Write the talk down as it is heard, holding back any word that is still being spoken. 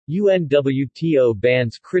UNWTO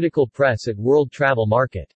bans critical press at World Travel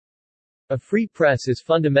Market. A free press is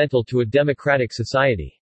fundamental to a democratic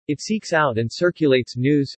society. It seeks out and circulates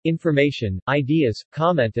news, information, ideas,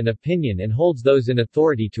 comment and opinion and holds those in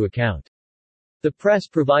authority to account. The press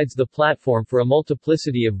provides the platform for a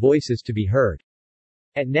multiplicity of voices to be heard.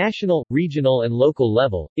 At national, regional and local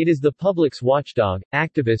level, it is the public's watchdog,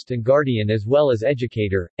 activist and guardian as well as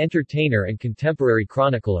educator, entertainer and contemporary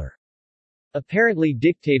chronicler. Apparently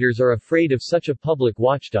dictators are afraid of such a public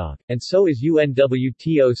watchdog, and so is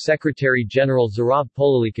UNWTO Secretary-General Zarab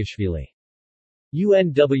Pololikashvili.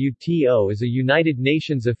 UNWTO is a United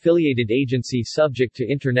Nations-affiliated agency subject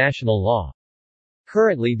to international law.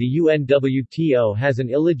 Currently the UNWTO has an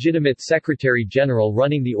illegitimate Secretary-General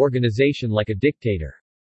running the organization like a dictator.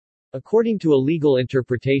 According to a legal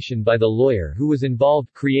interpretation by the lawyer who was involved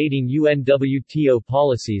creating UNWTO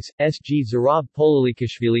policies, SG Zarab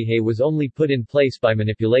Pololikashvili was only put in place by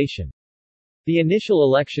manipulation. The initial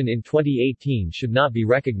election in 2018 should not be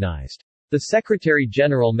recognized. The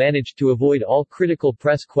Secretary-General managed to avoid all critical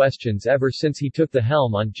press questions ever since he took the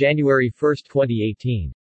helm on January 1,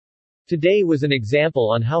 2018. Today was an example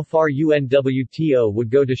on how far UNWTO would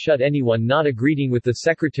go to shut anyone not agreeing with the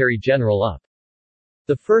Secretary-General up.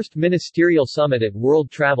 The first ministerial summit at World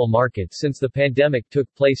Travel Market since the pandemic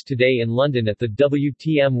took place today in London at the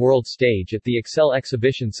WTM World Stage at the Excel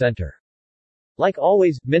Exhibition Centre. Like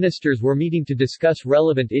always, ministers were meeting to discuss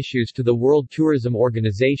relevant issues to the World Tourism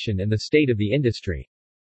Organization and the state of the industry.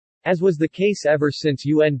 As was the case ever since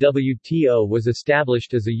UNWTO was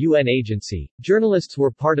established as a UN agency, journalists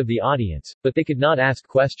were part of the audience, but they could not ask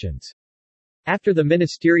questions. After the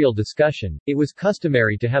ministerial discussion, it was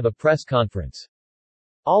customary to have a press conference.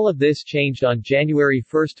 All of this changed on January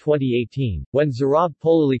 1, 2018, when Zarab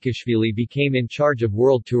Pololikashvili became in charge of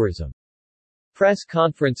world tourism. Press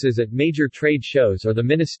conferences at major trade shows or the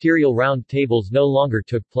ministerial round tables no longer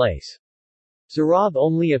took place. Zarab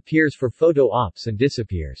only appears for photo ops and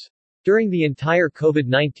disappears. During the entire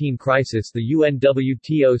COVID-19 crisis, the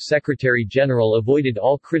UNWTO Secretary-General avoided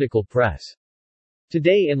all critical press.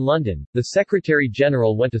 Today in London, the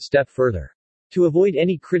Secretary-General went a step further. To avoid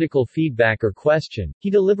any critical feedback or question, he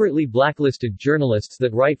deliberately blacklisted journalists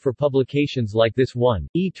that write for publications like this one,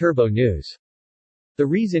 E-Turbo News. The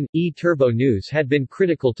reason, E-Turbo News had been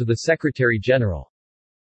critical to the Secretary-General.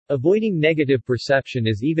 Avoiding negative perception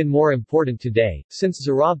is even more important today, since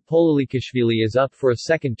Zarab Pololikashvili is up for a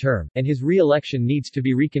second term, and his re-election needs to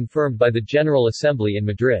be reconfirmed by the General Assembly in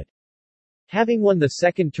Madrid. Having won the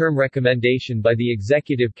second-term recommendation by the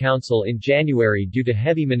Executive Council in January due to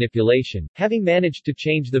heavy manipulation, having managed to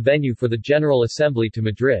change the venue for the General Assembly to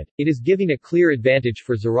Madrid, it is giving a clear advantage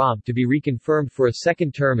for Zarab to be reconfirmed for a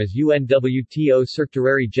second term as UNWTO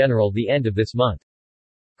Secretary-General the end of this month.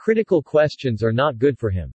 Critical questions are not good for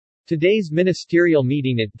him. Today's ministerial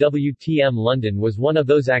meeting at WTM London was one of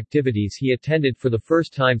those activities he attended for the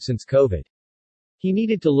first time since COVID. He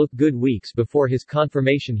needed to look good weeks before his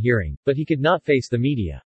confirmation hearing, but he could not face the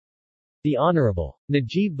media. The Honorable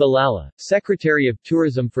Najib Balala, Secretary of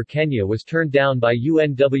Tourism for Kenya, was turned down by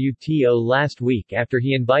UNWTO last week after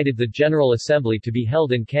he invited the General Assembly to be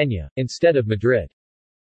held in Kenya, instead of Madrid.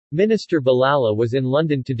 Minister Balala was in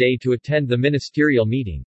London today to attend the ministerial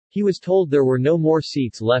meeting. He was told there were no more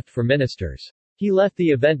seats left for ministers. He left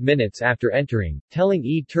the event minutes after entering, telling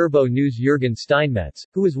E-Turbo News Jürgen Steinmetz,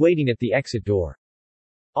 who was waiting at the exit door.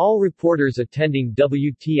 All reporters attending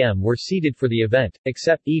WTM were seated for the event,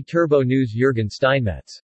 except E-Turbo News Jürgen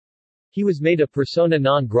Steinmetz. He was made a persona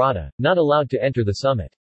non grata, not allowed to enter the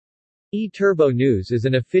summit. E-Turbo News is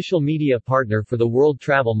an official media partner for the World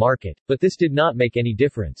Travel Market, but this did not make any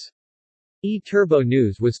difference. E-Turbo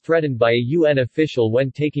News was threatened by a UN official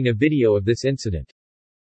when taking a video of this incident.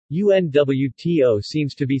 UNWTO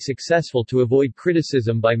seems to be successful to avoid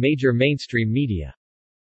criticism by major mainstream media.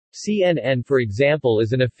 CNN, for example,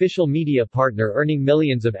 is an official media partner earning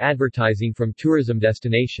millions of advertising from tourism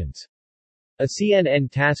destinations. A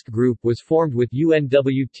CNN task group was formed with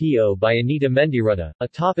UNWTO by Anita Mendiruta, a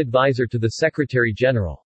top advisor to the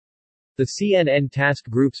Secretary-General. The CNN task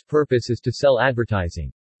group's purpose is to sell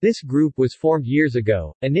advertising. This group was formed years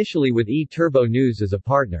ago, initially with E-Turbo News as a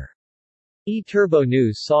partner. E-Turbo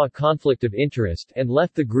News saw a conflict of interest and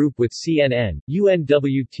left the group with CNN,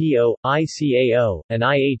 UNWTO, ICAO, and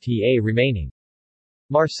IATA remaining.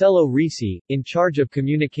 Marcelo Risi, in charge of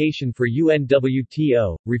communication for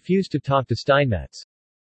UNWTO, refused to talk to Steinmetz.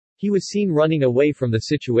 He was seen running away from the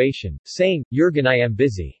situation, saying, "Jürgen, I am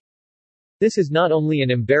busy." This is not only an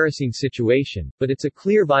embarrassing situation, but it's a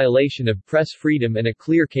clear violation of press freedom and a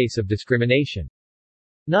clear case of discrimination.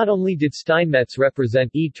 Not only did Steinmetz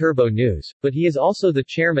represent E-Turbo News, but he is also the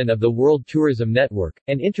chairman of the World Tourism Network,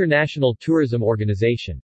 an international tourism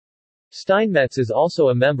organization. Steinmetz is also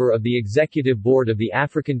a member of the executive board of the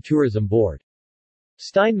African Tourism Board.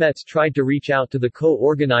 Steinmetz tried to reach out to the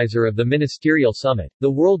co-organizer of the Ministerial Summit,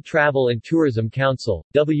 the World Travel and Tourism Council,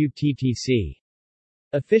 WTTC.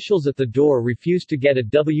 Officials at the door refused to get a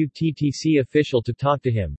WTTC official to talk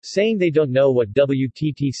to him, saying they don't know what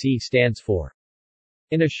WTTC stands for.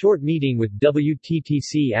 In a short meeting with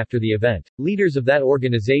WTTC after the event, leaders of that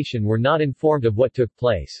organization were not informed of what took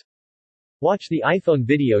place. Watch the iPhone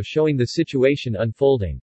video showing the situation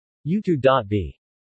unfolding. U2.B.